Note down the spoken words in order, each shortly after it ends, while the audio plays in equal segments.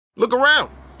Look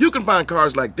around. You can find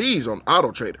cars like these on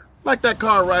AutoTrader, like that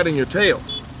car riding your tail.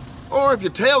 Or if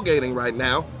you're tailgating right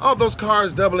now, all those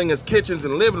cars doubling as kitchens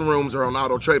and living rooms are on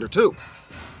AutoTrader too.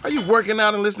 Are you working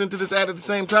out and listening to this ad at the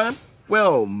same time?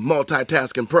 Well,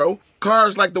 multitasking pro,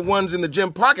 cars like the ones in the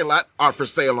gym parking lot are for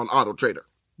sale on AutoTrader.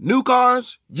 New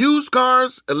cars, used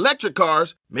cars, electric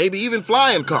cars, maybe even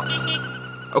flying cars.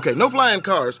 Okay, no flying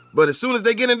cars, but as soon as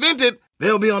they get invented,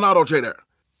 they'll be on AutoTrader.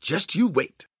 Just you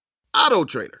wait.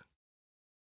 AutoTrader.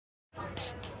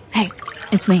 Psst. Hey,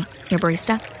 it's me, your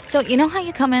barista. So you know how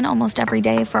you come in almost every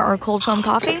day for our cold foam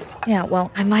coffee? Yeah,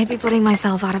 well, I might be putting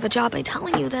myself out of a job by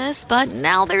telling you this, but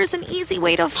now there's an easy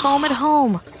way to foam at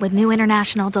home with new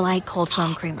International Delight Cold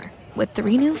Foam Creamer. With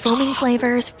 3 new foaming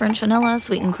flavors, French vanilla,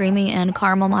 sweet and creamy, and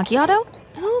caramel macchiato,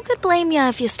 who could blame you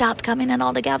if you stopped coming in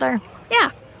altogether?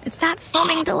 Yeah, it's that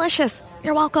foaming delicious.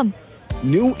 You're welcome.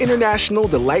 New International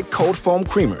Delight Cold Foam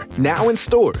Creamer, now in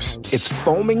stores. It's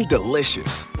foaming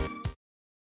delicious.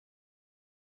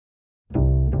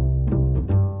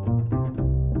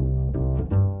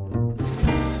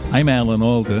 I'm Alan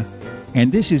Alda,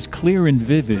 and this is Clear and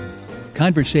Vivid,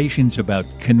 conversations about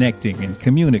connecting and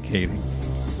communicating.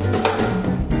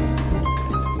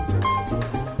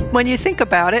 When you think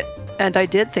about it, and I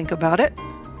did think about it,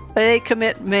 they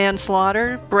commit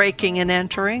manslaughter, breaking and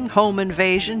entering, home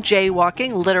invasion,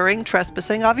 jaywalking, littering,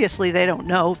 trespassing. Obviously, they don't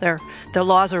know. Their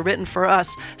laws are written for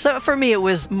us. So for me, it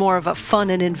was more of a fun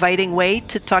and inviting way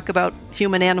to talk about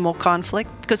human-animal conflict,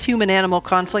 because human-animal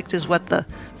conflict is what the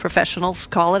professionals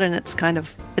call it, and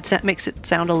it makes it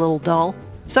sound a little dull.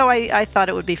 So I thought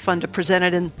it would be fun to present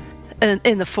it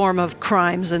in the form of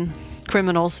crimes and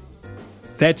criminals.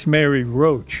 That's Mary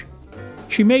Roach.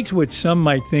 She makes what some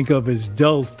might think of as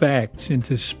dull facts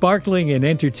into sparkling and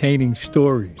entertaining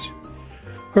stories.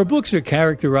 Her books are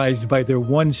characterized by their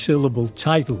one-syllable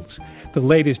titles. The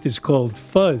latest is called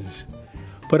Fuzz.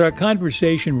 But our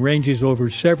conversation ranges over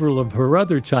several of her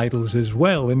other titles as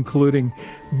well, including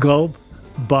Gulp,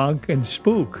 Bonk, and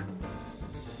Spook.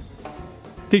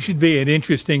 This should be an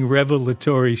interesting,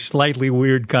 revelatory, slightly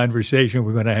weird conversation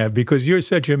we're going to have, because you're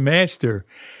such a master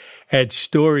at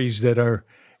stories that are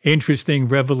interesting,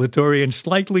 revelatory, and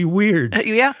slightly weird.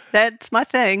 Yeah, that's my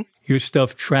thing. Your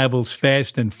stuff travels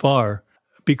fast and far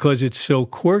because it's so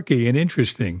quirky and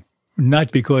interesting,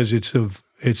 not because it's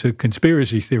a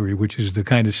conspiracy theory, which is the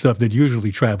kind of stuff that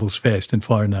usually travels fast and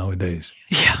far nowadays.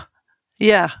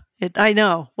 Yeah, I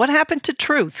know. What happened to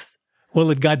truth? Well,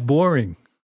 it got boring.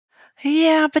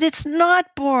 Yeah, but it's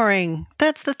not boring.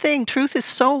 That's the thing. Truth is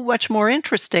so much more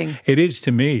interesting. It is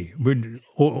to me.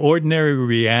 Ordinary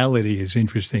reality is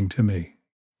interesting to me.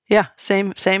 Yeah,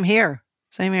 same here.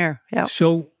 Same here, yeah.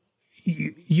 So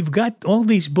you've got all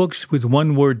these books with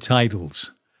one-word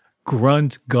titles.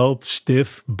 Grunt, Gulp,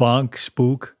 Stiff, Bonk,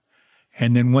 Spook.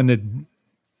 And then one that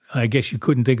I guess you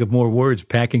couldn't think of more words,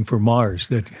 Packing for Mars.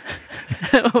 That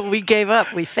we gave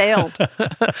up. We failed.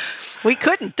 We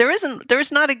couldn't.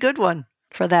 There's not a good one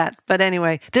for that. But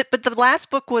anyway, but the last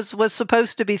book was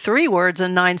supposed to be 3 words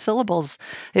and 9 syllables.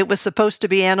 It was supposed to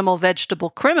be Animal, Vegetable,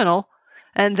 Criminal.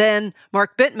 And then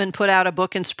Mark Bittman put out a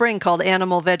book in spring called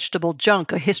Animal, Vegetable,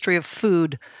 Junk, A History of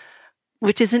Food,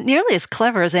 which isn't nearly as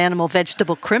clever as Animal,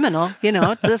 Vegetable, Criminal. You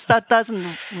know, that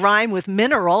doesn't rhyme with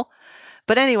mineral.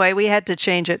 But anyway, we had to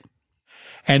change it.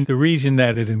 And the reason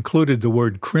that it included the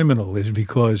word criminal is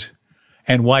because,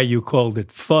 and why you called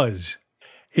it Fuzz,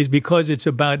 is because it's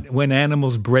about when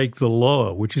animals break the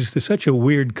law, which is such a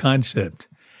weird concept,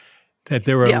 that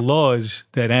there are laws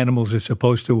that animals are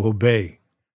supposed to obey.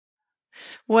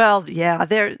 Well, yeah,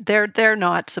 they're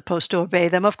not supposed to obey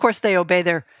them. Of course, they obey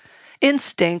their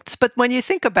instincts. But when you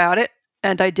think about it,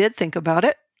 and I did think about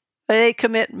it, they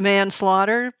commit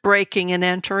manslaughter, breaking and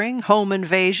entering, home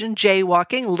invasion,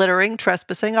 jaywalking, littering,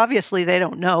 trespassing. Obviously, they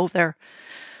don't know. Their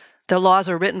laws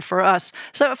are written for us.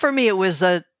 So for me, it was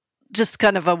just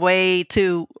kind of a way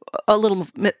to, a little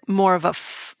more of a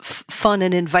fun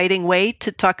and inviting way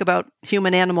to talk about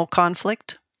human-animal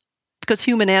conflict. Because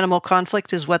human-animal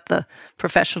conflict is what the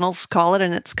professionals call it,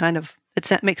 and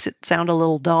it makes it sound a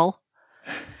little dull.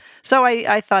 So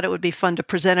I thought it would be fun to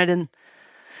present it in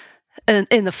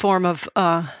the form of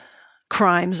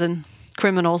crimes and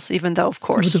criminals, even though, of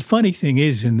course. But the funny thing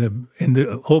is, in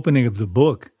the opening of the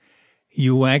book,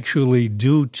 you actually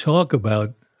do talk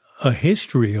about a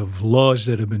history of laws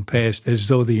that have been passed as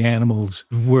though the animals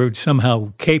were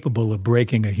somehow capable of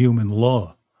breaking a human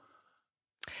law.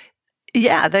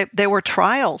 Yeah, there were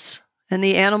trials, and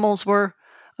the animals were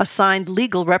assigned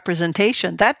legal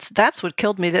representation. That's what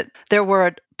killed me, that there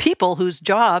were people whose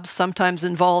jobs sometimes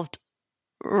involved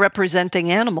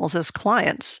representing animals as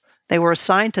clients. They were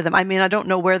assigned to them. I mean, I don't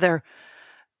know where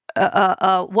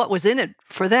what was in it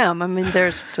for them. I mean,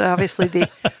 there's obviously the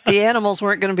animals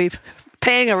weren't going to be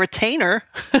paying a retainer,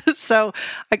 so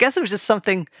I guess it was just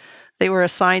something they were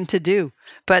assigned to do.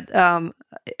 But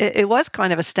it was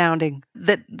kind of astounding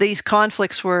that these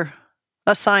conflicts were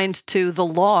assigned to the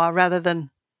law rather than,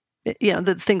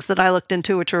 the things that I looked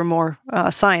into, which are more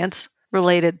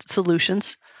science-related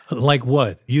solutions. Like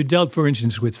what? You dealt, for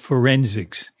instance, with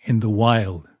forensics in the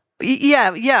wild.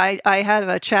 Yeah. I had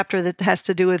a chapter that has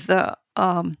to do with the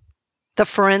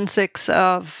forensics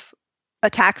of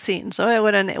attack scenes. So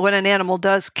when an animal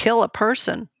does kill a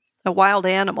person, a wild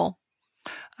animal,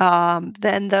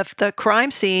 then the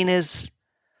crime scene is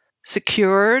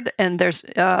secured, and there's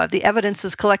the evidence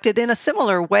is collected in a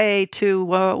similar way to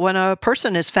when a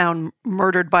person is found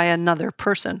murdered by another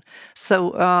person.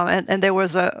 So and there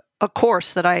was a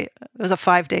course it was a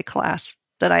 5-day class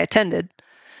that I attended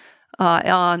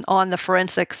on the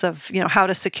forensics of how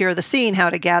to secure the scene,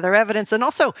 how to gather evidence, and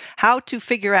also how to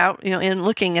figure out in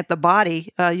looking at the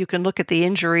body, you can look at the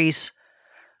injuries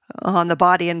on the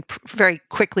body and very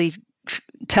quickly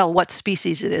tell what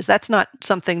species it is. That's not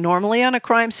something normally on a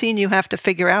crime scene. You have to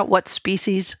figure out what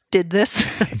species did this.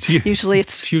 Usually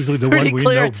it's the one we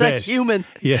know it's best. A human.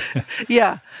 Yeah.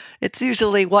 Yeah. It's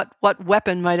usually what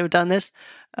weapon might have done this.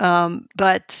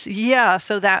 But yeah,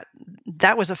 so that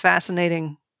was a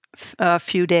fascinating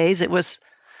few days. It was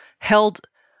held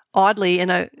oddly in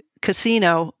a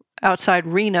casino outside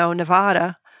Reno,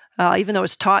 Nevada, even though it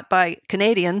was taught by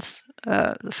Canadians,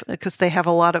 because they have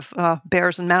a lot of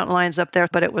bears and mountain lions up there.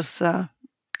 But it was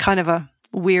kind of a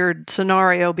weird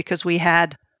scenario because we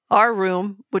had our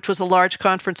room, which was a large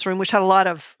conference room, which had a lot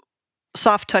of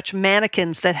soft touch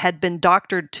mannequins that had been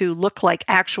doctored to look like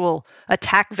actual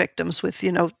attack victims with,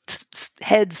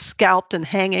 heads scalped and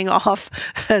hanging off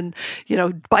and,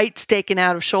 bites taken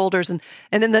out of shoulders. And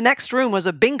in the next room was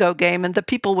a bingo game, and the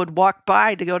people would walk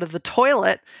by to go to the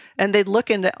toilet, and they'd look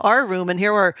into our room, and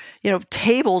here were,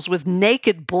 tables with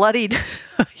naked, bloodied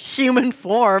human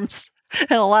forms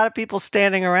and a lot of people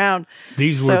standing around.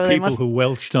 These were people who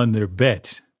welched on their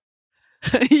bets.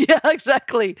 Yeah,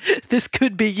 exactly. This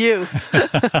could be you.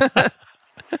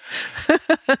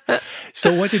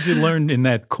 So what did you learn in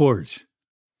that course?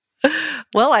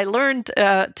 Well, I learned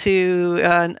how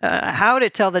to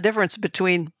tell the difference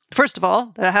between, first of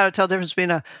all, how to tell the difference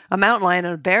between a mountain lion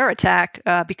and a bear attack,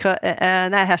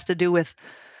 and that has to do with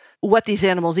what these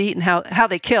animals eat and how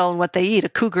they kill and what they eat. A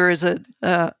cougar is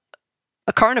a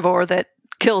carnivore that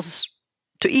kills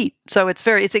to eat, so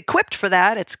it's equipped for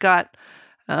that. It's got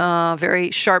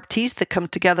very sharp teeth that come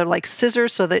together like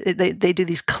scissors, so that they do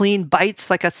these clean bites,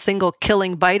 like a single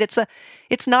killing bite.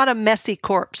 It's not a messy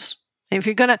corpse. If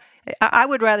you're gonna, I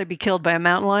would rather be killed by a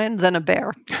mountain lion than a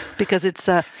bear, because it's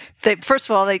first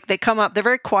of all they come up. They're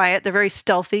very quiet. They're very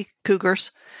stealthy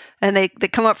cougars, and they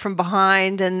come up from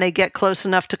behind and they get close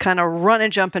enough to kind of run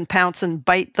and jump and pounce and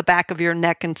bite the back of your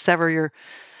neck and sever your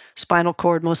spinal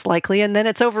cord most likely, and then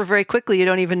it's over very quickly. You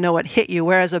don't even know what hit you.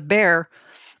 Whereas a bear.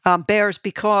 Bears,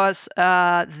 because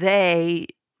when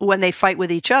they fight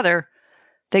with each other,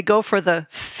 they go for the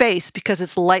face because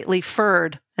it's lightly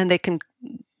furred, and they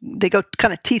go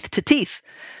kind of teeth to teeth.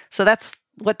 So that's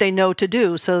what they know to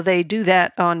do. So they do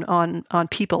that on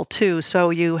people too. So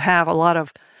you have a lot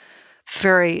of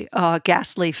very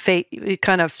ghastly,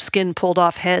 kind of skin pulled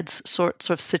off heads sorts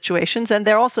of situations, and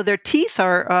their teeth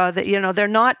are they're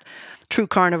not true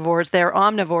carnivores. They're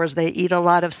omnivores. They eat a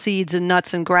lot of seeds and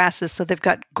nuts and grasses. So they've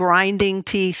got grinding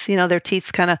teeth. Their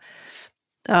teeth kind of,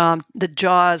 the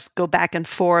jaws go back and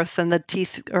forth, and the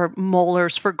teeth are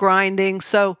molars for grinding.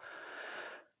 So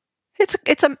it's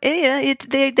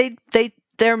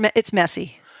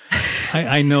messy.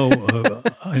 I know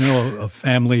a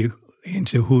family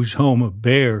into whose home a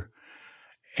bear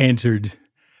entered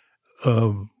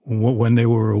when they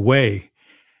were away.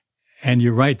 And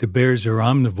you're right, the bears are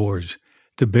omnivores.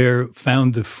 The bear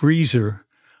found the freezer,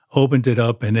 opened it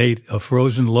up, and ate a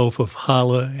frozen loaf of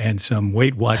challah and some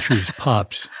Weight Watchers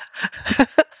pops.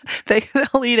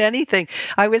 They'll eat anything.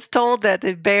 I was told that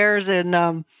the bears in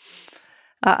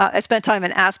I spent time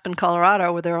in Aspen,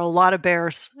 Colorado, where there are a lot of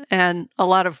bears and a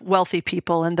lot of wealthy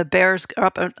people. And the bears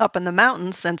are up in the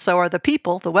mountains, and so are the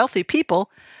people, the wealthy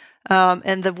people.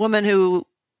 And the woman who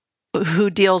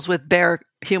deals with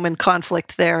bear-human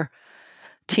conflict there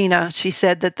Tina. She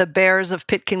said that the bears of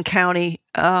Pitkin County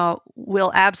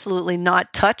will absolutely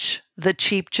not touch the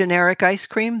cheap generic ice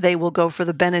cream. They will go for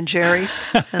the Ben &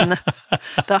 Jerry's and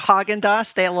the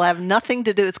Haagen-Dazs. They will have nothing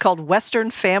to do. It's called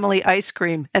Western Family Ice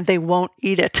Cream, and they won't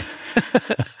eat it.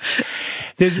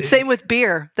 Same with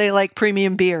beer. They like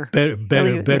premium beer.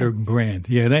 Better brand.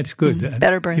 Yeah, that's good.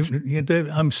 Better brand.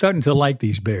 I'm starting to like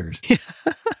these bears.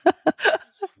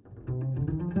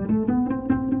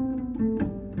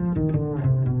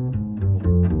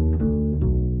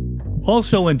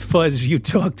 Also in Fuzz, you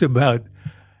talked about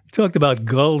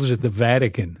gulls at the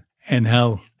Vatican and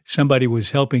how somebody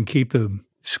was helping keep the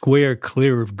square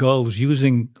clear of gulls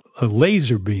using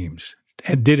laser beams.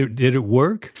 And did it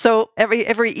work? So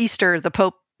every Easter, the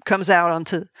Pope comes out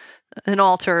onto an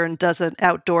altar and does an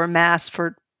outdoor mass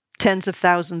for tens of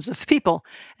thousands of people.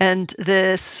 And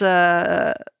there's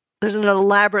an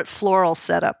elaborate floral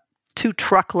setup. 2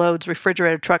 truckloads,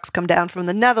 refrigerated trucks come down from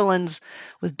the Netherlands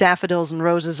with daffodils and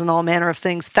roses and all manner of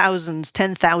things,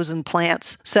 10,000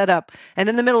 plants set up. And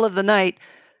in the middle of the night,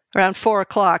 around 4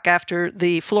 o'clock, after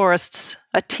the florists,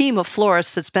 a team of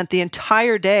florists had spent the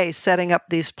entire day setting up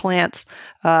these plants,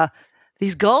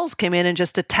 these gulls came in and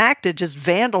just attacked it, just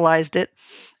vandalized it.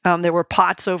 There were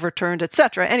pots overturned,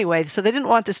 etc. Anyway, so they didn't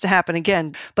want this to happen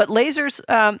again. But lasers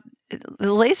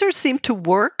seem to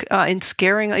work in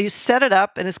scaring. You set it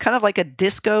up, and it's kind of like a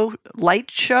disco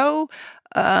light show.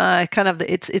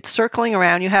 It's circling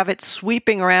around. You have it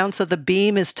sweeping around, so the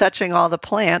beam is touching all the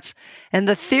plants. And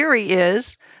the theory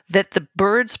is that the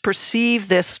birds perceive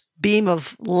this beam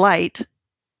of light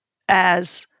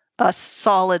as a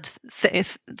solid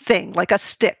thing, like a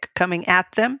stick coming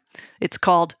at them. It's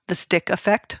called the stick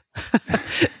effect.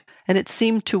 And it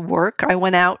seemed to work. I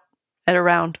went out at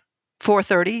around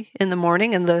 4:30 in the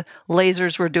morning, and the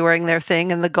lasers were doing their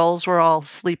thing, and the gulls were all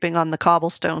sleeping on the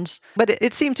cobblestones. But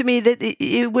it seemed to me that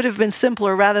it would have been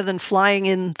simpler, rather than flying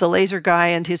in the laser guy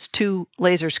and his 2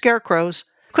 laser scarecrows,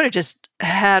 could have just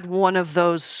had one of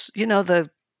those, the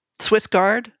Swiss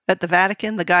Guard at the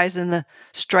Vatican, the guys in the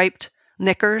striped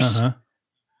knickers. Uh-huh.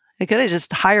 They could have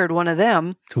just hired one of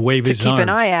them to wave his keep arms, an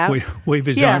eye out, wave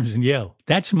his arms and yell.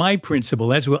 That's my principle.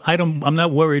 That's what I'm not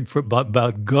worried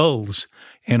about gulls.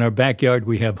 In our backyard,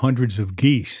 we have hundreds of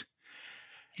geese.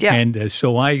 Yeah, and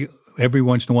so I every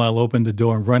once in a while open the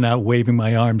door and run out, waving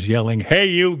my arms, yelling, "Hey,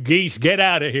 you geese, get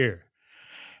out of here!"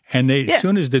 And as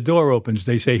soon as the door opens,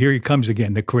 they say, "Here he comes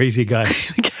again, the crazy guy,"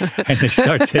 and they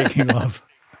start taking off.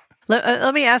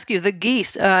 Let me ask you, the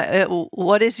geese.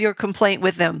 What is your complaint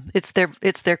with them? It's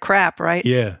their crap, right?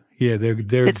 Yeah, they're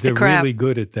really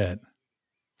good at that.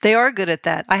 They are good at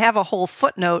that. I have a whole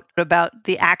footnote about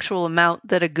the actual amount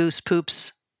that a goose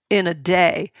poops in a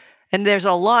day, and there's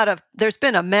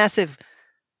been a massive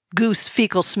goose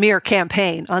fecal smear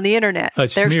campaign on the internet. A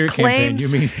smear campaign? You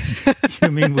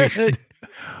mean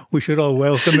we should all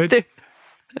welcome it?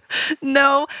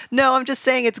 No, I'm just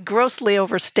saying it's grossly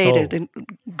overstated and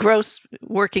gross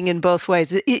working in both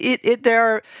ways. There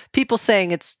are people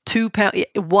saying it's 2 pounds.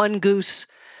 One goose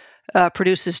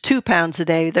produces 2 pounds a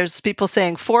day. There's people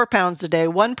saying 4 pounds a day.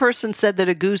 One person said that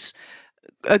a goose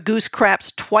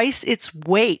craps twice its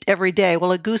weight every day.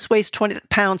 Well, a goose weighs 20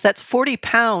 pounds. That's 40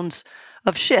 pounds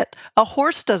of shit. A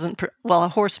horse doesn't. A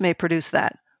horse may produce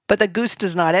that, but the goose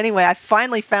does not. Anyway, I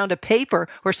finally found a paper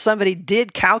where somebody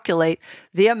did calculate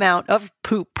the amount of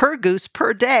poop per goose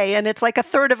per day, and it's like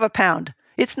 1/3 of a pound.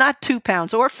 It's not 2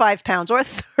 pounds or 5 pounds or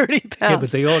 30 pounds. Yeah,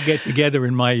 but they all get together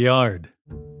in my yard.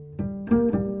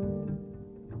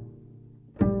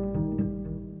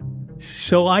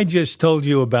 So I just told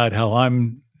you about how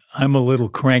I'm a little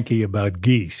cranky about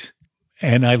geese,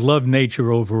 and I love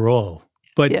nature overall.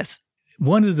 But yes,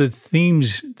 one of the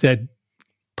themes that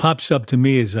pops up to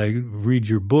me as I read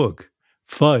your book,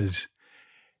 Fuzz,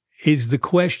 is the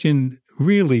question,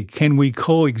 really, can we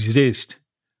coexist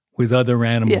with other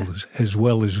animals as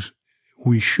well as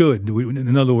we should?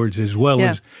 In other words, as well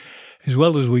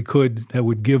as we could, that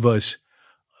would give us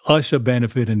a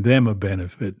benefit and them a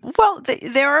benefit. Well,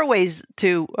 there are ways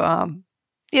to,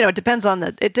 it depends on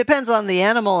the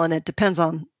animal, and it depends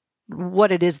on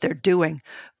what it is they're doing.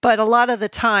 But a lot of the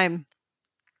time,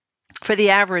 for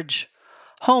the average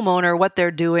homeowner, what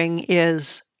they're doing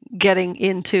is getting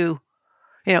into,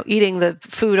 eating the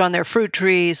food on their fruit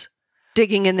trees,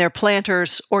 digging in their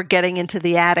planters, or getting into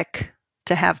the attic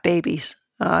to have babies.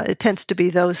 It tends to be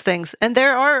those things. And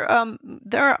there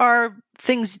are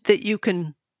things that you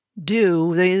can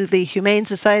do. The Humane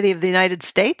Society of the United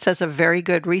States has a very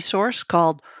good resource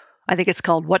called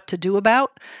What to Do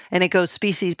About, and it goes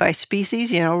species by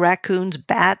species, raccoons,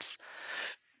 bats,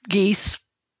 geese,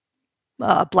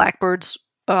 blackbirds,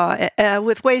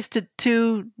 with ways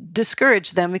to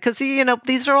discourage them, because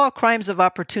these are all crimes of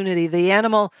opportunity. The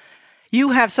animal,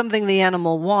 you have something the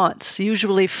animal wants,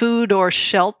 usually food or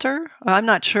shelter. I'm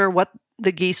not sure what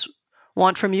the geese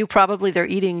want from you. Probably they're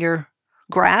eating your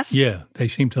grass. Yeah, they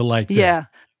seem to like that. Yeah,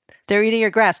 they're eating your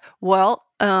grass. Well,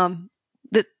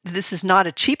 this is not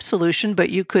a cheap solution, but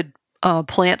you could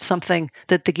plant something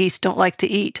that the geese don't like to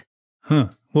eat. Huh.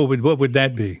 What would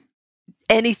that be?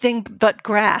 Anything but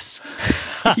grass.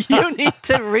 You need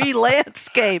to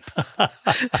re-landscape.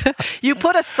 You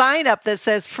put a sign up that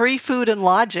says free food and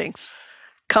lodgings.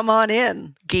 Come on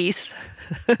in, geese.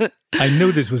 I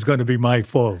knew this was going to be my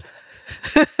fault.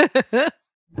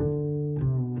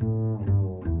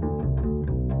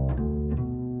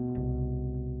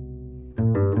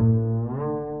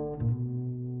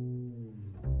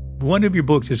 One of your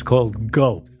books is called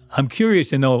Gulp. I'm curious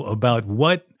to know about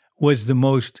what was the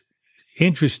most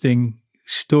interesting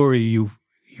story you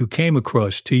came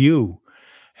across to you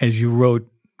as you wrote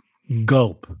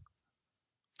Gulp.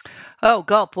 Oh,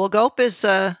 Gulp. Well, Gulp is,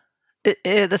 the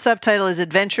subtitle is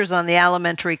Adventures on the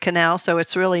Alimentary Canal. So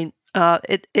it's really,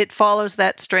 it follows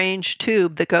that strange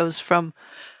tube that goes from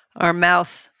our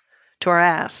mouth to our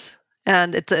ass.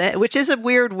 And which is a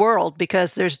weird world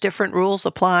because there's different rules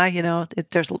apply.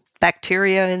 There's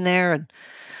bacteria in there and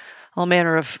all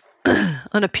manner of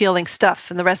unappealing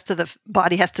stuff, and the rest of the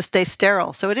body has to stay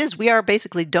sterile. So we are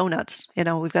basically donuts.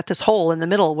 We've got this hole in the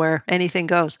middle where anything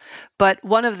goes. But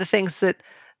one of the things that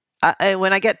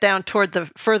when I get down toward the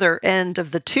further end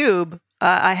of the tube,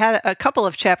 I had a couple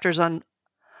of chapters on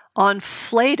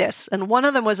flatus, and one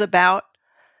of them was about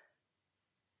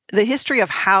the history of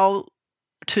how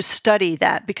to study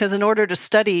that, because in order to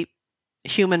study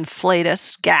human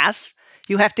flatus gas,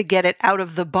 you have to get it out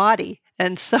of the body.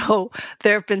 And so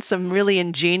there have been some really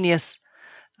ingenious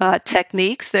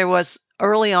techniques. There was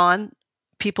early on,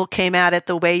 people came at it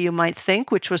the way you might think,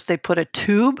 which was they put a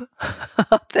tube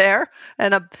up there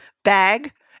and a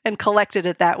bag and collected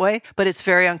it that way. But it's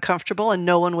very uncomfortable and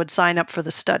no one would sign up for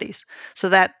the studies. So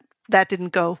that didn't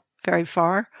go very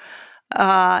far.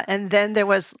 And then there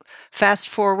was, fast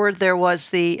forward, there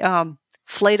was the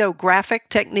flatographic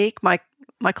technique.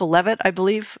 Michael Levitt, I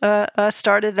believe,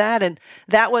 started that, and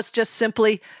that was just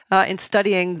simply in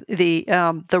studying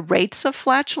the rates of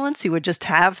flatulence. He would just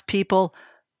have people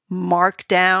mark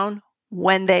down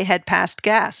when they had passed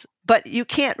gas. But you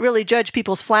can't really judge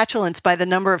people's flatulence by the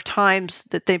number of times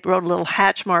that they wrote a little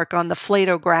hatch mark on the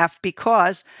flatograph,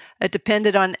 because it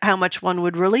depended on how much one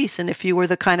would release. And if you were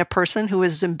the kind of person who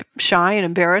was shy and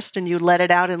embarrassed and you let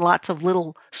it out in lots of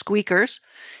little squeakers,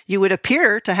 you would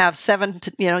appear to have 7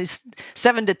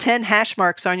 to 10 hash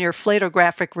marks on your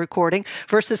flatographic recording,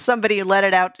 versus somebody who let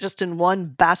it out just in one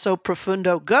basso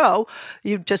profundo go.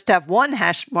 You just have one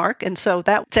hash mark. And so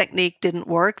that technique didn't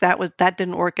work. That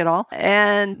didn't work at all.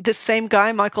 And this same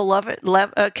guy, Michael Levitt,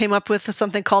 came up with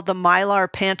something called the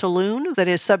Mylar pantaloon that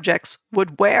his subjects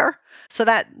would wear. So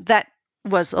that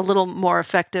was a little more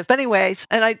effective. But anyways,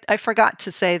 and I forgot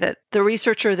to say that the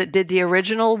researcher that did the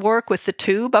original work with the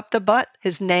tube up the butt,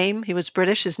 he was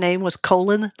British, his name was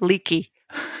Colin Leakey.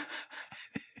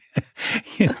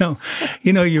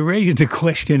 You raised a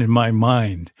question in my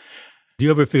mind. Do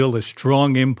you ever feel a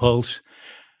strong impulse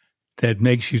that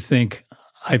makes you think,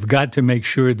 I've got to make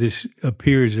sure this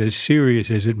appears as serious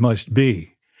as it must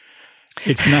be?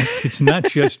 It's not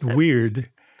just weird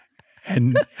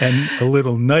and a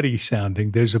little nutty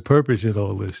sounding. There's a purpose in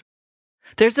all this.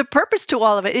 There's a purpose to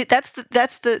all of it.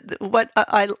 That's what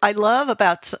I love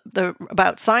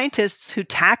about scientists who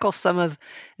tackle some of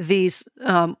these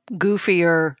goofy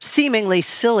or seemingly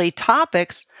silly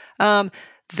topics.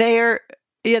 They're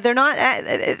not.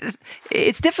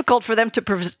 It's difficult for them to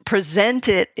present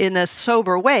it in a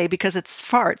sober way because it's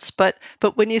farts. But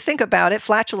when you think about it,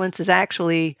 flatulence is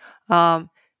actually.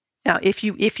 Now, if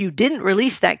you didn't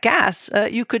release that gas,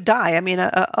 you could die. I mean,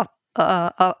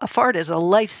 a fart is a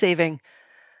life-saving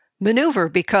maneuver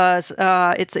because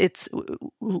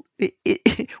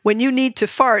when you need to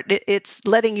fart, it's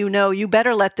letting you know you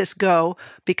better let this go,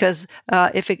 because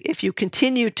if you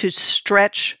continue to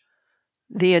stretch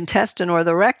the intestine or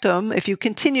the rectum, if you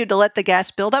continue to let the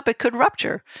gas build up, it could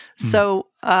rupture. So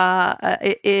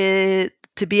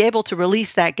to be able to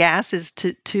release that gas is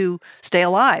to stay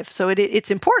alive. So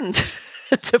it's important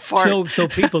to fart. So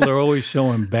people are always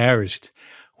so embarrassed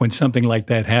when something like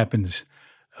that happens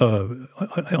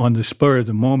on the spur of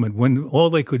the moment, when all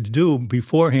they could do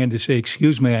beforehand is say,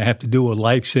 "Excuse me, I have to do a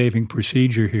life-saving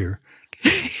procedure here."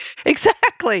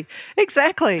 Exactly.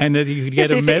 And that you could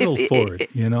get a medal for it,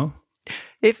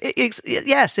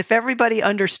 If everybody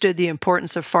understood the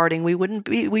importance of farting, we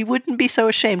wouldn't be so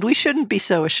ashamed. We shouldn't be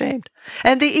so ashamed.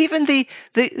 And the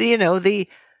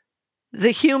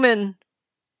human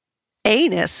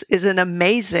anus is an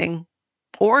amazing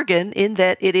organ in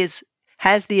that it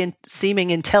has the seeming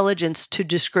intelligence to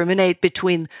discriminate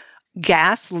between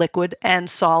gas, liquid, and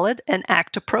solid and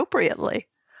act appropriately.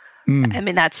 I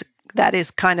mean, that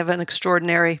is kind of an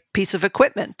extraordinary piece of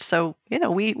equipment. So,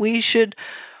 we should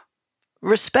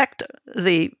respect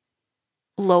the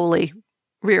lowly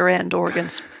rear end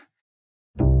organs.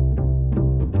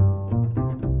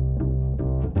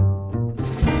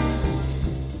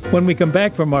 When we come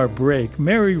back from our break,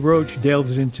 Mary Roach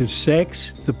delves into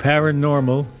sex, the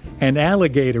paranormal, and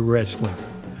alligator wrestling,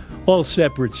 all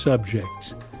separate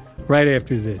subjects, right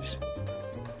after this.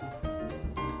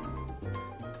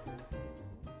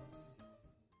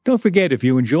 Don't forget, if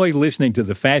you enjoy listening to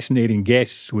the fascinating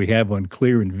guests we have on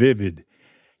Clear and Vivid,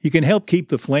 you can help keep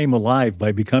the flame alive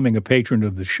by becoming a patron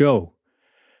of the show.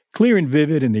 Clear and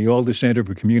Vivid and the Alder Center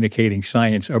for Communicating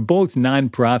Science are both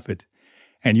nonprofit,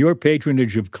 and your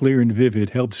patronage of Clear and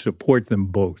Vivid helps support them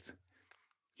both.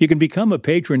 You can become a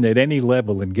patron at any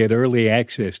level and get early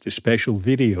access to special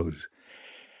videos.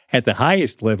 At the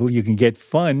highest level, you can get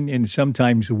fun and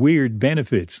sometimes weird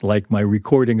benefits, like my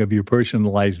recording of your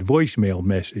personalized voicemail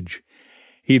message,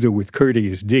 either with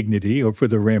courteous dignity or, for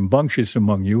the rambunctious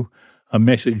among you, a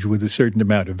message with a certain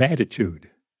amount of attitude.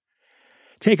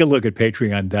 Take a look at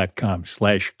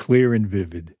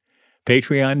patreon.com/clearandvivid,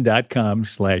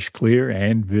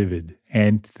 patreon.com/clearandvivid,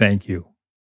 and thank you.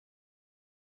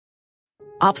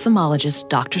 Ophthalmologist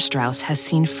Dr. Strauss has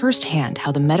seen firsthand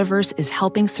how the metaverse is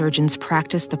helping surgeons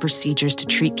practice the procedures to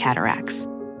treat cataracts.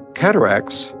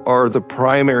 Cataracts are the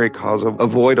primary cause of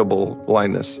avoidable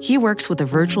blindness. He works with a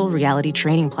virtual reality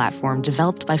training platform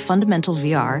developed by Fundamental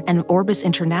VR and Orbis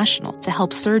International to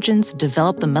help surgeons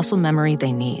develop the muscle memory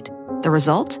they need. The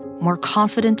result? More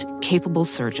confident, capable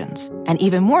surgeons. And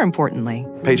even more importantly,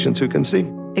 patients who can see.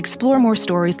 Explore more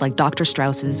stories like Dr.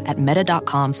 Strauss's at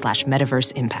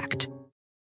meta.com/metaverseimpact.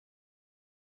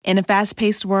 In a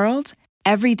fast-paced world,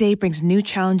 every day brings new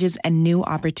challenges and new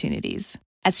opportunities.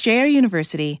 At Strayer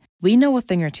University, we know a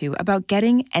thing or two about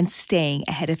getting and staying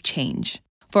ahead of change.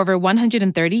 For over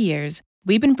 130 years,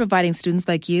 we've been providing students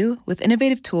like you with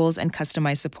innovative tools and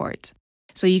customized support,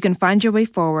 so you can find your way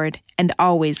forward and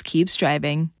always keep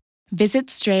striving. Visit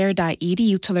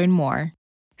strayer.edu to learn more.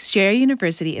 Strayer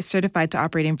University is certified to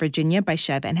operate in Virginia by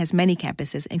Chev and has many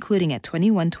campuses, including at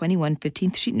 2121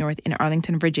 15th Street North in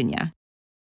Arlington, Virginia.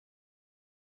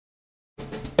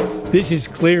 This is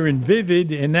Clear and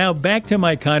Vivid, and now back to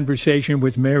my conversation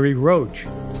with Mary Roach.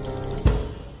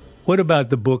 What about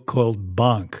the book called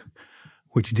Bonk,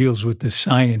 which deals with the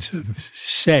science of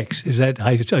sex? Is that,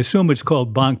 I assume it's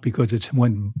called Bonk because it's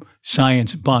when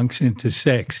science bonks into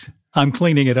sex. I'm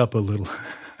cleaning it up a little.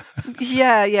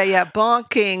 Yeah.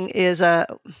 Bonking is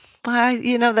that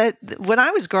when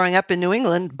I was growing up in New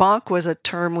England, bonk was a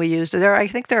term we used. I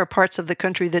think there are parts of the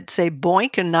country that say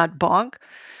boink and not bonk,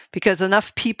 because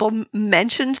enough people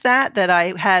mentioned that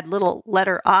I had little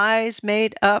letter I's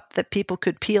made up that people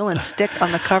could peel and stick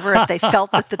on the cover if they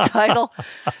felt that the title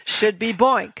should be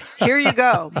boink. Here you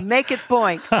go, make it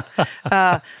boink.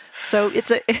 So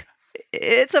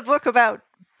it's a book about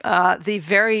the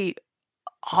very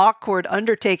awkward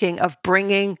undertaking of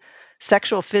bringing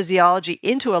sexual physiology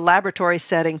into a laboratory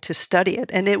setting to study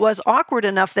it. And it was awkward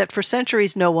enough that for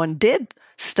centuries no one did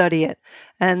study it.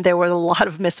 And there was a lot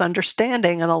of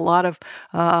misunderstanding and a lot of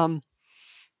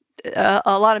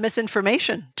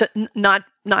misinformation, not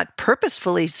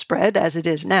purposefully spread as it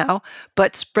is now,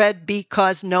 but spread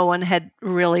because no one had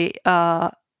really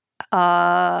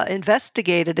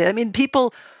investigated it. I mean,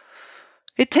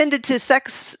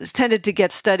 sex tended to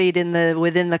get studied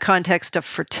within the context of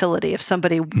fertility. If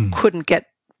somebody couldn't get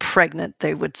pregnant,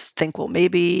 they would think, well,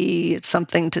 maybe it's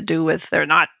something to do with they're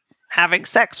not having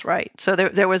sex right. So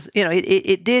there was,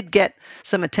 it did get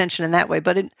some attention in that way.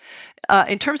 But in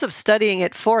terms of studying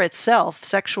it for itself,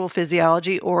 sexual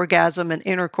physiology, orgasm and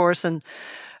intercourse and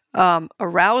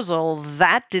arousal,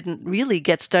 that didn't really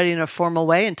get studied in a formal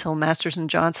way until Masters and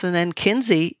Johnson and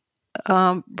Kinsey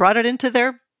brought it into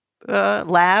their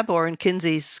lab, or in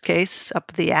Kinsey's case,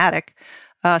 up the attic.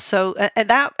 So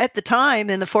that at the time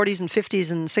in the 40s and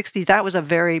 50s and 60s, that was a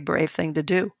very brave thing to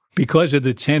do. Because of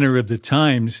the tenor of the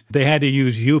times, they had to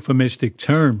use euphemistic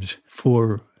terms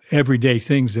for everyday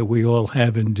things that we all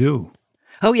have and do.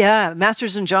 Oh, yeah.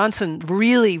 Masters and Johnson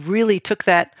really, really took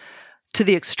that to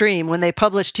the extreme. When they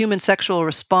published Human Sexual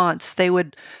Response, they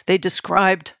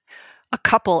described a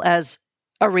couple as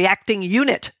a reacting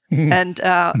unit. And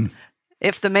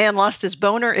if the man lost his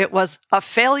boner, it was a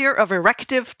failure of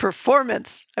erective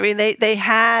performance. I mean, they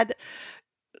had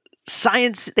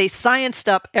science, they scienced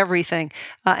up everything.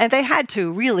 And they had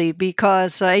to, really,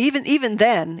 because even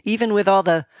then, even with all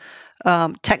the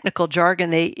technical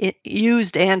jargon they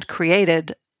used and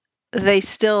created, they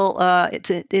still,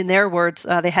 in their words,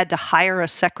 they had to hire a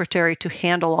secretary to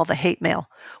handle all the hate mail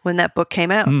when that book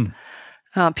came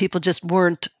out. People just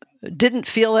didn't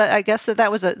feel that. I guess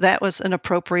that was an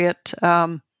appropriate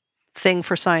thing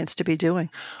for science to be doing.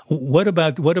 What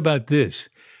about this?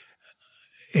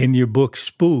 In your book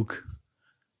Spook,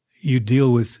 you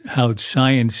deal with how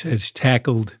science has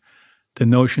tackled the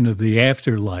notion of the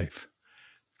afterlife.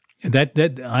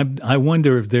 I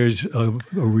wonder if there's a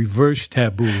reverse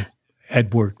taboo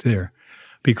at work there,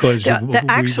 because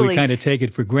we kind of take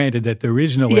it for granted that there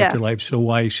is no afterlife, so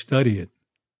why study it?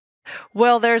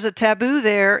 Well, there's a taboo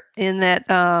there in that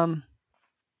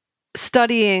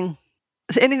studying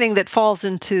anything that falls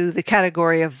into the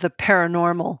category of the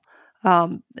paranormal,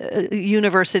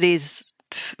 universities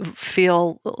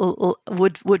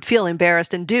would feel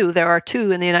embarrassed, and do. There are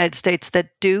 2 in the United States that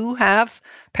do have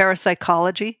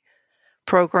parapsychology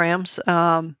programs.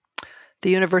 The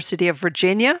University of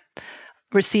Virginia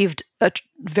received a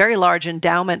very large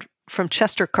endowment from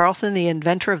Chester Carlson, the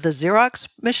inventor of the Xerox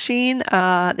machine.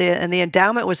 And the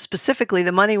endowment was specifically,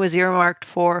 the money was earmarked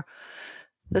for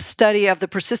the study of the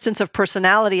persistence of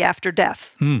personality after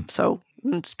death. So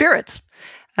spirits.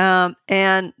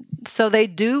 And so they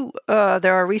do,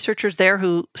 there are researchers there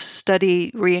who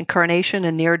study reincarnation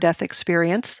and near-death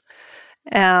experience.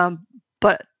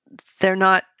 But they're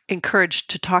not encouraged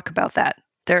to talk about that.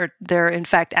 They're in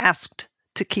fact asked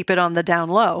to keep it on the down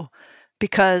low,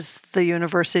 because the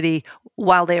university,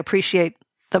 while they appreciate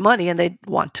the money and they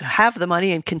want to have the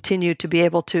money and continue to be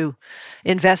able to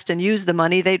invest and use the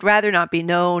money, they'd rather not be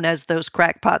known as those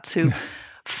crackpots who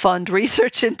fund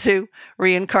research into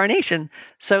reincarnation.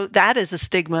 So that is a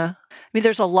stigma. I mean,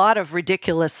 there's a lot of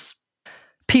ridiculous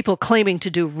people claiming to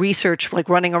do research, like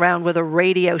running around with a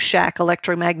Radio Shack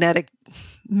electromagnetic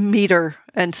meter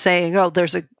and saying, oh,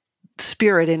 there's a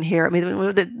spirit in here. I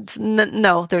mean,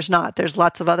 no, there's not. There's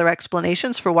lots of other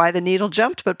explanations for why the needle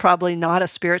jumped, but probably not a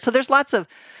spirit. So there's lots of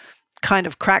kind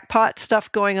of crackpot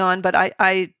stuff going on. But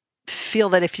I feel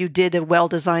that if you did a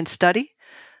well-designed study,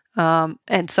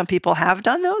 and some people have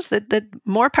done those, that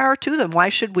more power to them. Why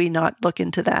should we not look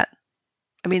into that?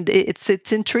 I mean,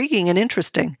 it's intriguing and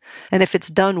interesting. And if it's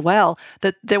done well,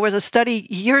 that there was a study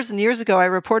years and years ago, I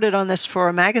reported on this for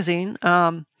a magazine,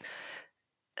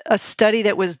 a study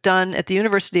that was done at the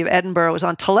University of Edinburgh was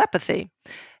on telepathy,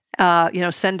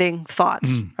 sending thoughts,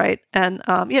 right? And,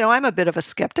 I'm a bit of a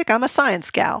skeptic. I'm a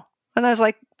science gal. And I was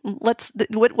like,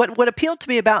 what appealed to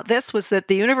me about this was that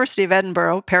the University of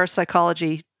Edinburgh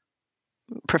parapsychology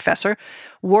professor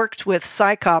worked with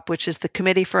PSYCOP, which is the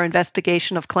Committee for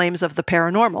Investigation of Claims of the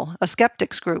Paranormal, a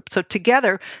skeptics group. So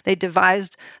together, they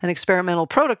devised an experimental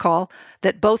protocol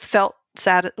that both felt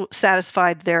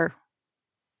satisfied their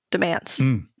demands.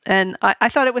 And I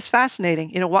thought it was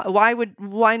fascinating.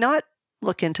 Why not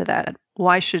look into that?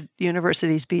 Why should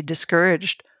universities be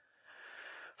discouraged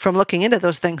from looking into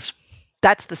those things?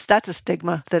 That's a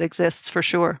stigma that exists for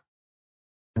sure.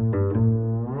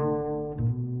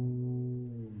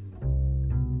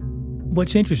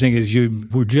 What's interesting is you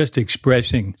were just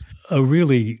expressing a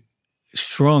really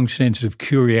strong sense of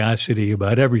curiosity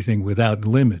about everything without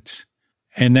limits.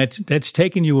 And that's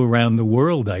taken you around the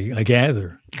world, I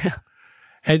gather.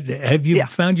 Have you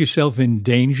found yourself in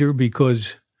danger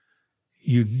because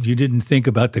you didn't think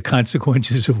about the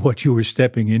consequences of what you were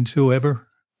stepping into ever?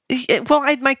 Well,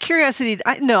 my curiosity,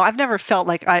 I've never felt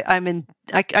like I'm in,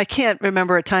 I can't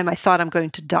remember a time I thought I'm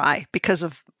going to die because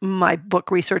of my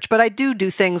book research, but I do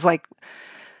things like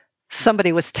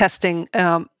somebody was testing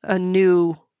a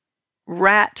new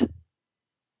rat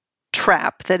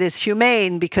trap that is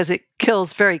humane because it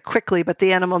kills very quickly, but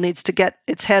the animal needs to get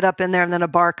its head up in there and then a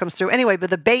bar comes through. Anyway, but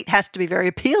the bait has to be very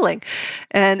appealing.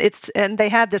 And they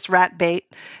had this rat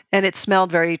bait and it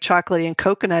smelled very chocolatey and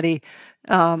coconutty.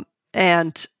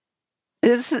 And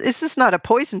this is not a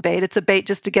poison bait. It's a bait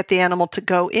just to get the animal to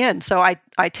go in. So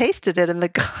I tasted it and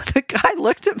the guy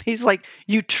looked at me. He's like,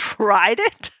 "You tried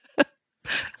it?"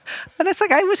 And it's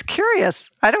like, I was curious.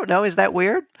 I don't know. Is that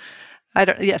weird? I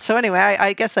don't. Yeah. So anyway,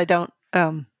 I guess I don't.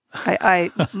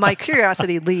 My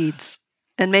curiosity leads,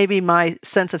 and maybe my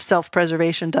sense of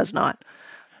self-preservation does not.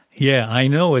 Yeah, I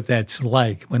know what that's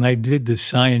like. When I did the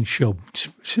science show,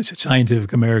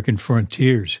 Scientific American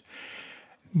Frontiers,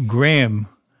 Graham,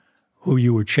 who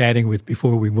you were chatting with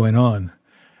before we went on,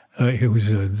 he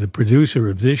was the producer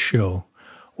of this show,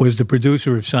 was the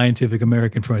producer of Scientific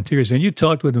American Frontiers, and you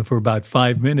talked with him for about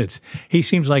 5 minutes. He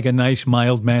seems like a nice,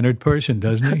 mild-mannered person,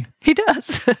 doesn't he? He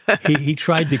does. he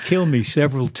tried to kill me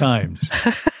several times.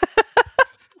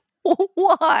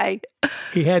 Why?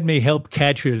 He had me help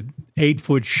catch an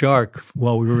 8-foot shark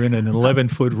while we were in an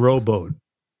 11-foot rowboat.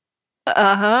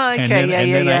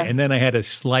 Okay. And then I had to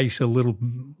slice a little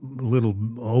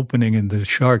opening in the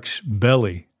shark's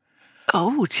belly.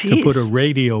 Oh, geez. To put a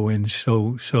radio in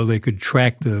so they could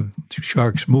track the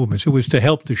shark's movements. It was to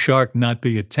help the shark not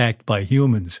be attacked by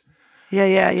humans.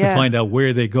 Yeah. To find out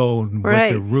where they go and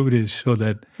what the route is, so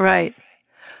that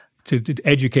to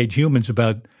educate humans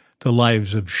about the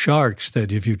lives of sharks, that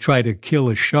if you try to kill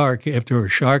a shark after a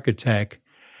shark attack,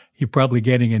 you're probably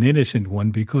getting an innocent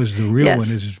one because the real one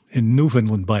is in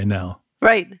Newfoundland by now.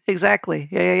 Right, exactly.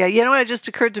 Yeah. You know what? It just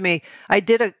occurred to me. I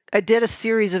did a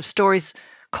series of stories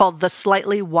called The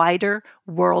Slightly Wider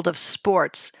World of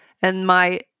Sports, and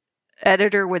my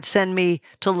editor would send me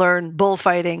to learn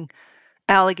bullfighting,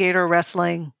 alligator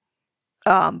wrestling,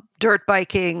 dirt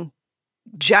biking,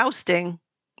 jousting,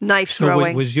 knife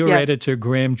throwing. So was your editor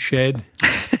Graham Chedd?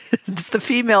 It's the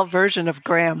female version of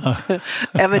Graham,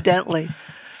 evidently.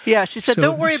 Yeah, she said,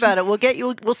 "Don't worry about it.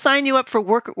 We'll sign you up for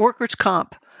workers'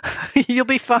 comp. You'll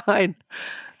be fine."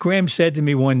 Graham said to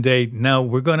me one day, "Now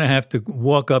we're going to have to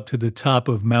walk up to the top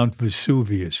of Mount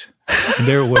Vesuvius," and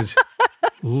there it was,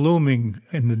 looming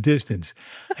in the distance.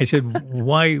 I said,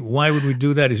 "Why would we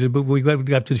do that?" He said, "But we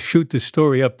have to shoot the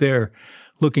story up there,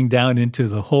 looking down into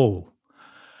the hole."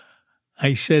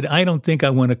 I said, "I don't think I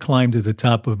want to climb to the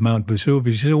top of Mount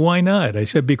Vesuvius." He said, "Why not?" I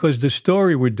said, "Because the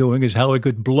story we're doing is how it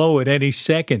could blow at any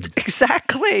second."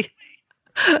 Exactly.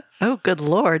 Oh, good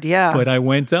Lord, yeah. But I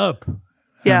went up.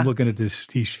 Yeah. I'm looking at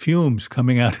these fumes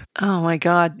coming out. Oh, my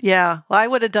God. Yeah. Well, I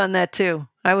would have done that, too.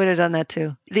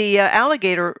 The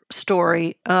alligator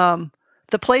story,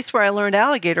 the place where I learned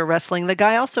alligator wrestling, the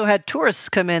guy also had tourists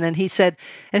come in, and he said,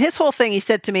 and his whole thing, he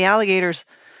said to me, alligators,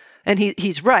 and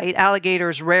he's right,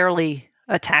 alligators rarely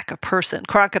attack a person.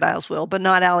 Crocodiles will, but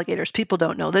not alligators. People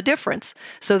don't know the difference.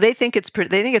 So they think it's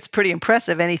pretty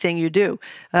impressive, anything you do.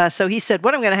 So he said,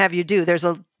 what I'm going to have you do, there's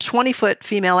a 20-foot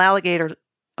female alligator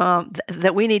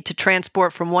that we need to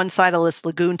transport from one side of this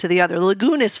lagoon to the other. The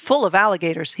lagoon is full of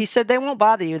alligators. He said they won't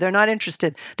bother you. They're not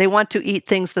interested. They want to eat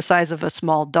things the size of a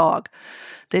small dog.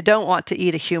 They don't want to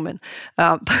eat a human.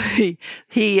 So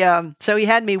he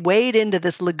had me wade into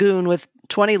this lagoon with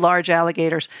 20 large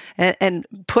alligators and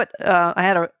put, I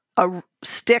had a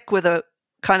stick with a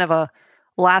kind of a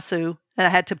lasso, and I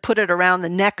had to put it around the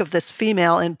neck of this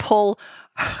female and pull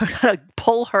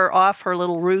her off her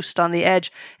little roost on the edge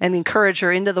and encourage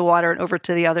her into the water and over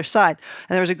to the other side.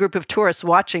 And there was a group of tourists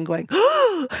watching going,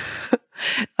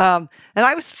 and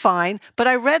I was fine. But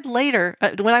I read later,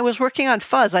 when I was working on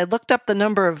Fuzz, I looked up the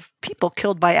number of people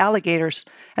killed by alligators.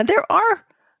 And there are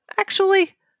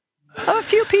actually a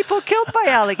few people killed by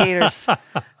alligators.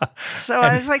 So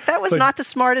I was like, that was not the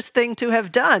smartest thing to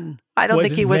have done. I don't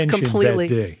think he was completely...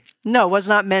 That day. No, was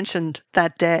not mentioned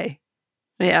that day.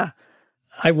 Yeah.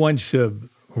 I once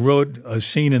wrote a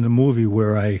scene in a movie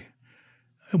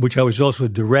which I was also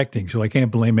directing, so I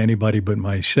can't blame anybody but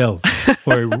myself,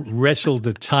 where I wrestled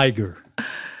a tiger.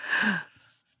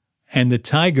 And the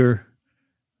tiger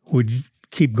would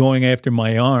keep going after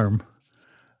my arm,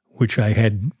 which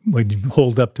would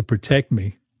hold up to protect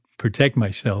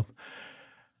myself.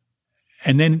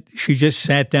 And then she just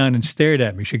sat down and stared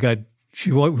at me. She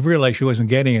realized she wasn't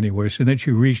getting anywhere, so then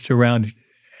she reached around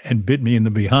and bit me in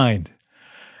the behind.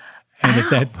 And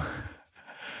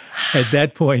at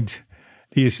that point,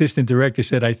 the assistant director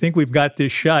said, "I think we've got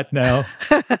this shot now."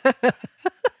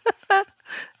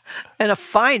 And a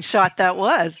fine shot that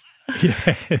was.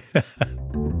 Yeah.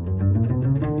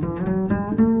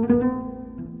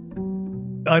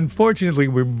 Unfortunately,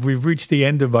 we've reached the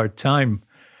end of our time.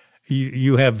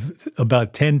 You have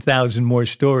about 10,000 more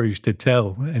stories to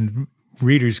tell, and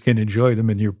readers can enjoy them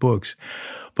in your books.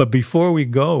 But before we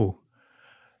go,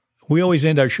 we always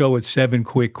end our show with 7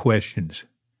 quick questions.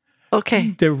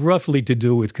 Okay. They're roughly to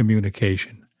do with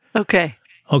communication. Okay.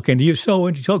 Okay, and you're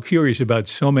so curious about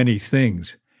so many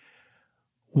things.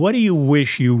 What do you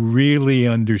wish you really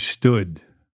understood?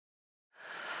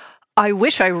 I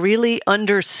wish I really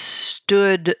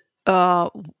understood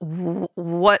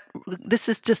what this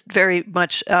is just very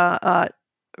much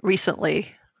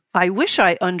recently. I wish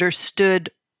I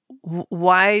understood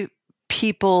why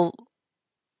people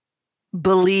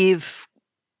believe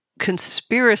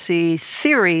conspiracy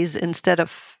theories instead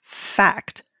of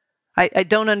fact. I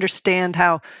don't understand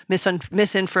how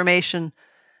misinformation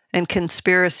and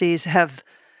conspiracies have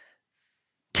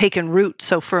taken root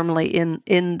so firmly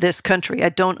in this country. I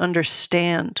don't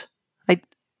understand.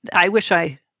 I wish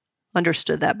I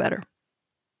understood that better.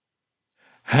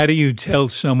 How do you tell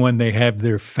someone they have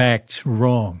their facts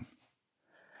wrong?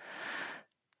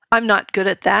 I'm not good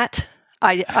at that.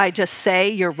 I just say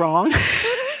you're wrong.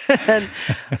 And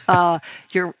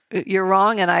you're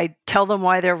wrong, and I tell them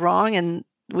why they're wrong, and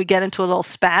we get into a little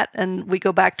spat, and we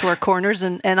go back to our corners,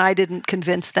 and I didn't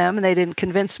convince them, and they didn't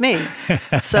convince me.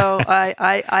 So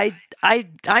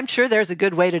I'm sure there's a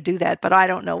good way to do that, but I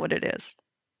don't know what it is.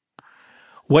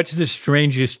 What's the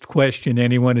strangest question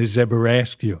anyone has ever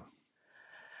asked you?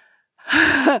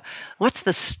 What's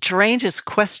the strangest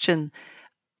question?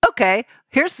 Okay,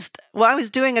 I was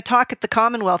doing a talk at the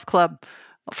Commonwealth Club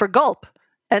for Gulp,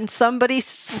 and somebody,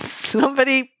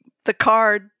 the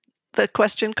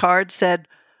question card said,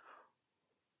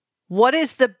 "What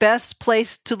is the best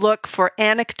place to look for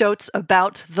anecdotes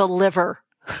about the liver?"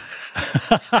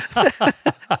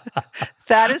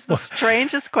 That is the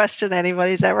strangest question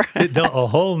anybody's ever asked. A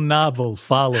whole novel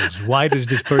follows. Why does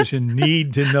this person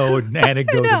need to know an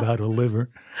anecdote about a liver?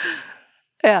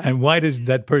 Yeah. And why does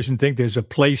that person think there's a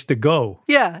place to go?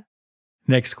 Yeah.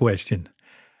 Next question.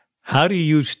 How do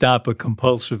you stop a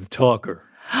compulsive talker?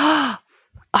 I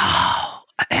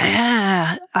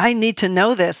need to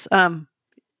know this. I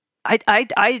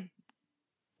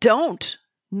don't.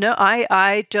 No,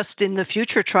 I just in the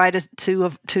future try to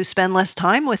spend less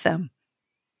time with them.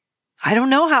 I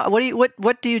don't know how.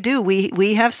 What do you do?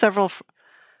 We have several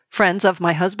friends of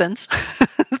my husband's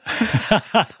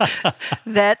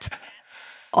that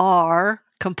are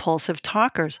compulsive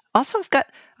talkers. Also,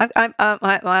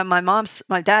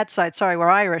 my dad's side. Sorry, we're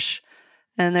Irish,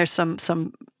 and there's some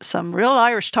real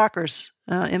Irish talkers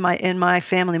in my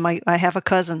family. I have a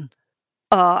cousin.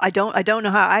 I don't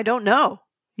know how. I don't know.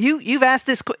 You've asked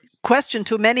this question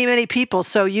to many people,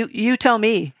 so you tell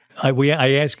me.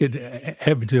 I asked it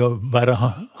to about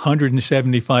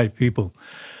 175 people.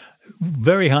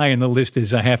 Very high on the list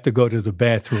is I have to go to the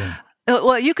bathroom.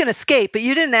 Well, you can escape, but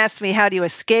you didn't ask me how do you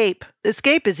escape.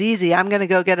 Escape is easy. I'm going to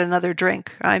go get another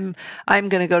drink. I'm going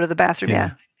to go to the bathroom.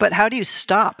 Yeah. But how do you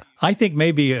stop? I think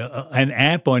maybe an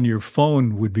app on your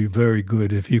phone would be very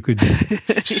good if you could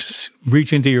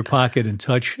reach into your pocket and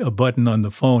touch a button on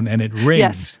the phone and it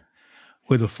rings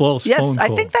with a false phone call.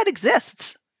 Yes, I think that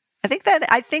exists. I think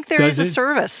there is a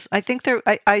service. I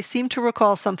seem to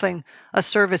recall a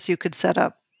service you could set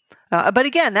up. But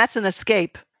again, that's an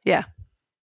escape. Yeah.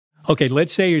 Okay,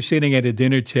 let's say you're sitting at a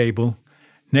dinner table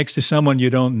next to someone you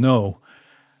don't know.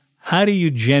 How do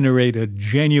you generate a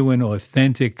genuine,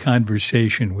 authentic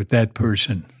conversation with that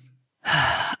person?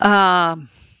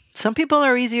 Some people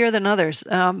are easier than others.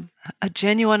 A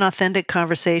genuine, authentic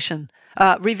conversation.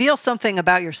 Reveal something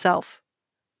about yourself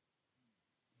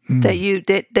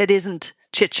that isn't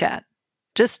chit chat.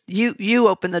 Just you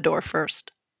open the door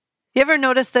first. You ever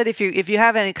notice that if you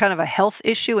have any kind of a health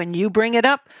issue and you bring it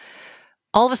up,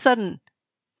 all of a sudden,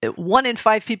 1 in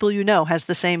 5 people you know has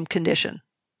the same condition.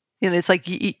 It's like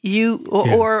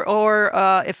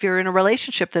or if you're in a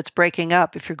relationship that's breaking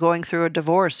up, if you're going through a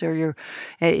divorce, or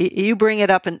you bring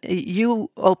it up and you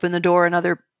open the door, and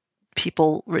other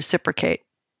people reciprocate.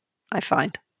 I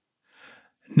find.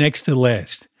 Next to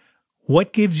last,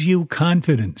 what gives you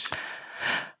confidence?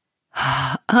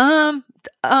 What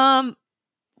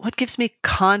gives me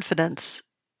confidence?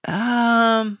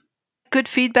 Good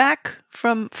feedback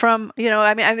from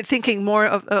I'm thinking more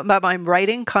about my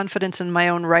writing, confidence in my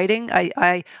own writing.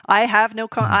 I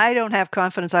don't have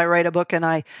confidence. I write a book and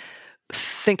I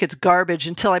think it's garbage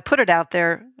until I put it out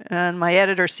there and my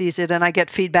editor sees it and I get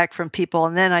feedback from people,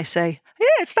 and then I say, yeah,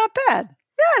 it's not bad.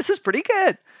 Yeah, this is pretty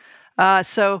good.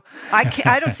 So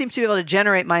I don't seem to be able to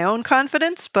generate my own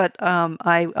confidence, but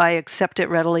I accept it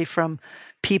readily from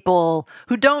people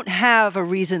who don't have a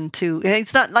reason to.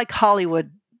 It's not like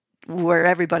Hollywood, where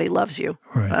everybody loves you.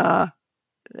 Right.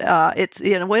 It's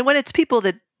when it's people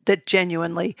that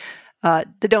genuinely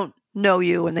they don't know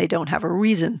you and they don't have a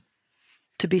reason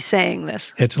to be saying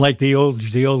this. It's like the old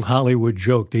Hollywood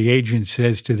joke. The agent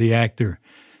says to the actor,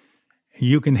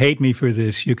 "You can hate me for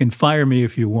this. You can fire me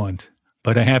if you want,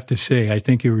 but I have to say, I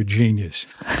think you're a genius."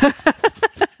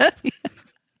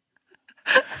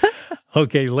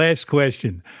 Okay, last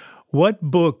question. What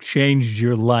book changed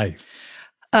your life?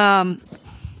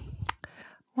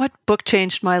 What book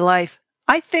changed my life?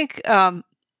 I think, and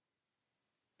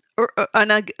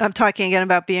I'm talking again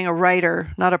about being a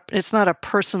writer. It's not a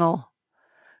personal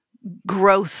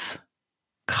growth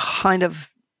kind of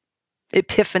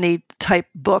epiphany type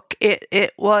book.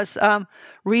 It was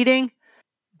reading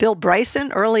Bill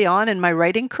Bryson early on in my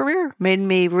writing career made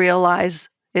me realize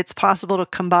it's possible to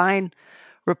combine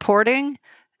reporting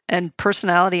and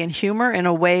personality and humor in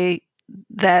a way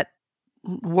that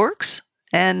works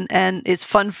and is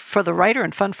fun for the writer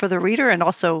and fun for the reader, and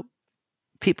also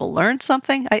people learn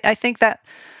something. I think that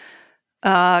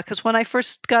because when I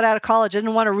first got out of college, I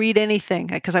didn't want to read anything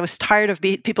because I was tired of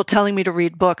people telling me to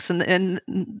read books. And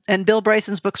Bill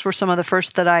Bryson's books were some of the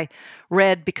first that I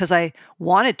read because I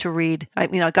wanted to read.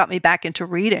 It got me back into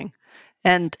reading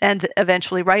and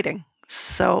eventually writing.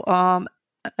 So,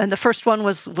 and the first one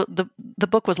was the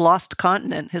book was Lost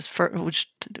Continent, which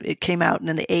it came out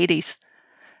in the 80s.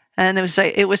 And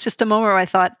it was just a moment where I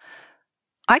thought,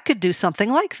 I could do something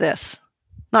like this.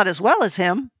 Not as well as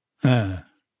him.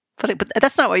 But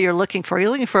that's not what you're looking for.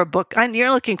 You're looking for a book.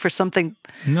 You're looking for something.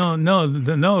 No.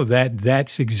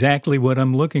 That's exactly what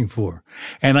I'm looking for.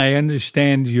 And I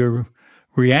understand your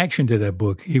reaction to that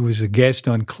book. He was a guest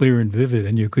on Clear and Vivid,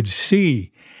 and you could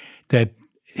see that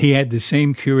he had the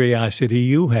same curiosity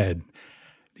you have,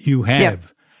 yeah.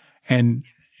 and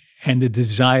the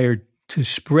desire to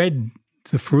spread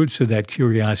the fruits of that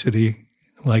curiosity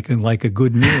like a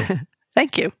good meal.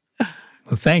 Thank you.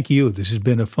 Well, thank you. This has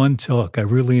been a fun talk. I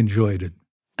really enjoyed it.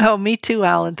 Oh, me too,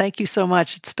 Alan. Thank you so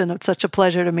much. It's been such a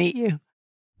pleasure to meet you.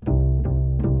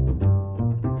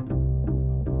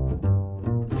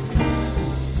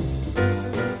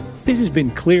 This has been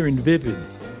Clear and Vivid.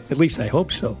 At least I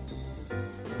hope so.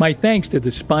 My thanks to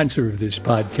the sponsor of this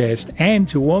podcast and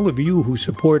to all of you who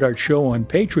support our show on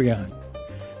Patreon.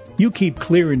 You keep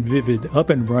Clear and Vivid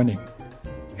up and running.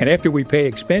 And after we pay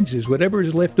expenses, whatever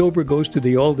is left over goes to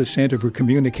the Alda Center for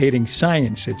Communicating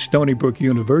Science at Stony Brook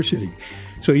University.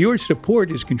 So your support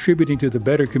is contributing to the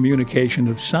better communication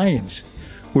of science.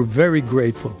 We're very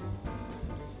grateful.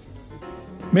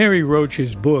 Mary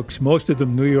Roach's books, most of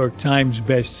them New York Times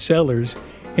bestsellers,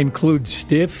 include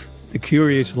Stiff, The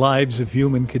Curious Lives of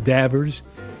Human Cadavers,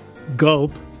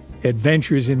 Gulp,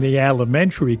 Adventures in the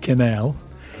Alimentary Canal,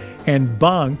 and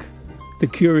Bonk, The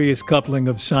Curious Coupling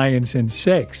of Science and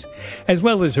Sex, as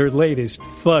well as her latest,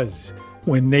 Fuzz,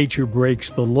 When Nature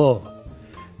Breaks the Law.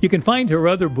 You can find her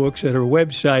other books at her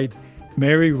website,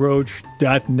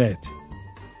 maryroach.net.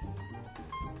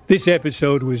 This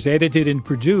episode was edited and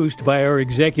produced by our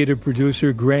executive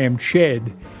producer, Graham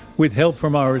Chedd, with help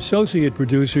from our associate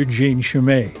producer, Jean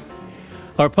Chimay.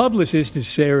 Our publicist is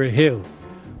Sarah Hill.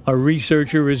 Our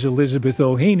researcher is Elizabeth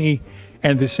O'Haney,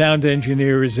 and the sound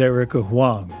engineer is Erica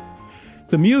Huang.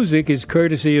 The music is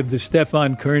courtesy of the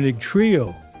Stefan Koenig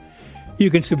Trio. You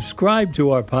can subscribe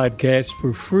to our podcast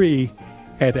for free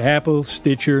at Apple,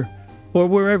 Stitcher, or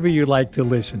wherever you like to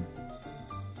listen.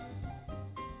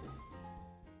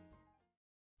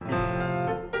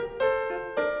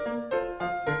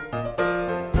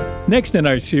 Next in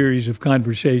our series of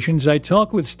conversations, I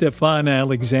talk with Stefan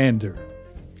Alexander.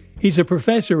 He's a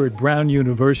professor at Brown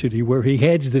University where he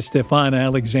heads the Stefan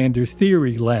Alexander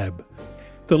Theory Lab.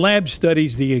 The lab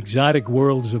studies the exotic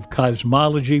worlds of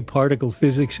cosmology, particle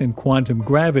physics, and quantum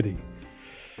gravity.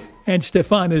 And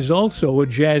Stefan is also a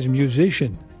jazz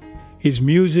musician, his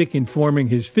music informing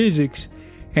his physics,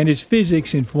 and his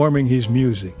physics informing his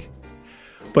music.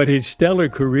 But his stellar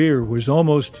career was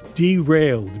almost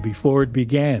derailed before it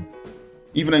began.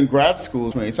 Even in grad school,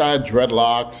 I had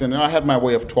dreadlocks, and I had my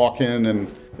way of talking and,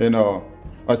 a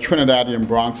Trinidadian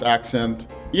Bronx accent.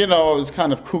 It was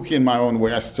kind of kooky in my own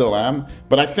way. I still am.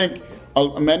 But I think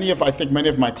many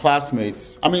of my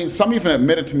classmates, some even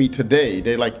admitted to me today,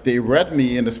 they read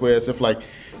me in this way as if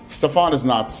Stefan is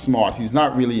not smart. He's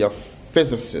not really a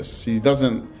physicist. He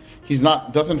doesn't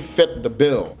fit the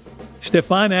bill.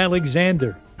 Stefan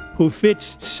Alexander, who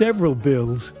fits several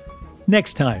bills,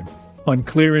 next time on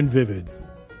Clear and Vivid.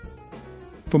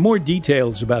 For more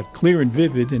details about Clear and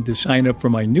Vivid and to sign up for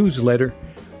my newsletter,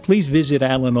 please visit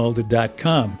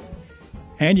alanalda.com.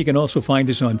 And you can also find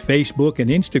us on Facebook and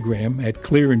Instagram at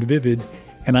Clear and Vivid,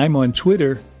 and I'm on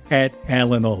Twitter at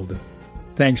Alan Alda.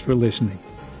 Thanks for listening.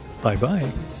 Bye-bye.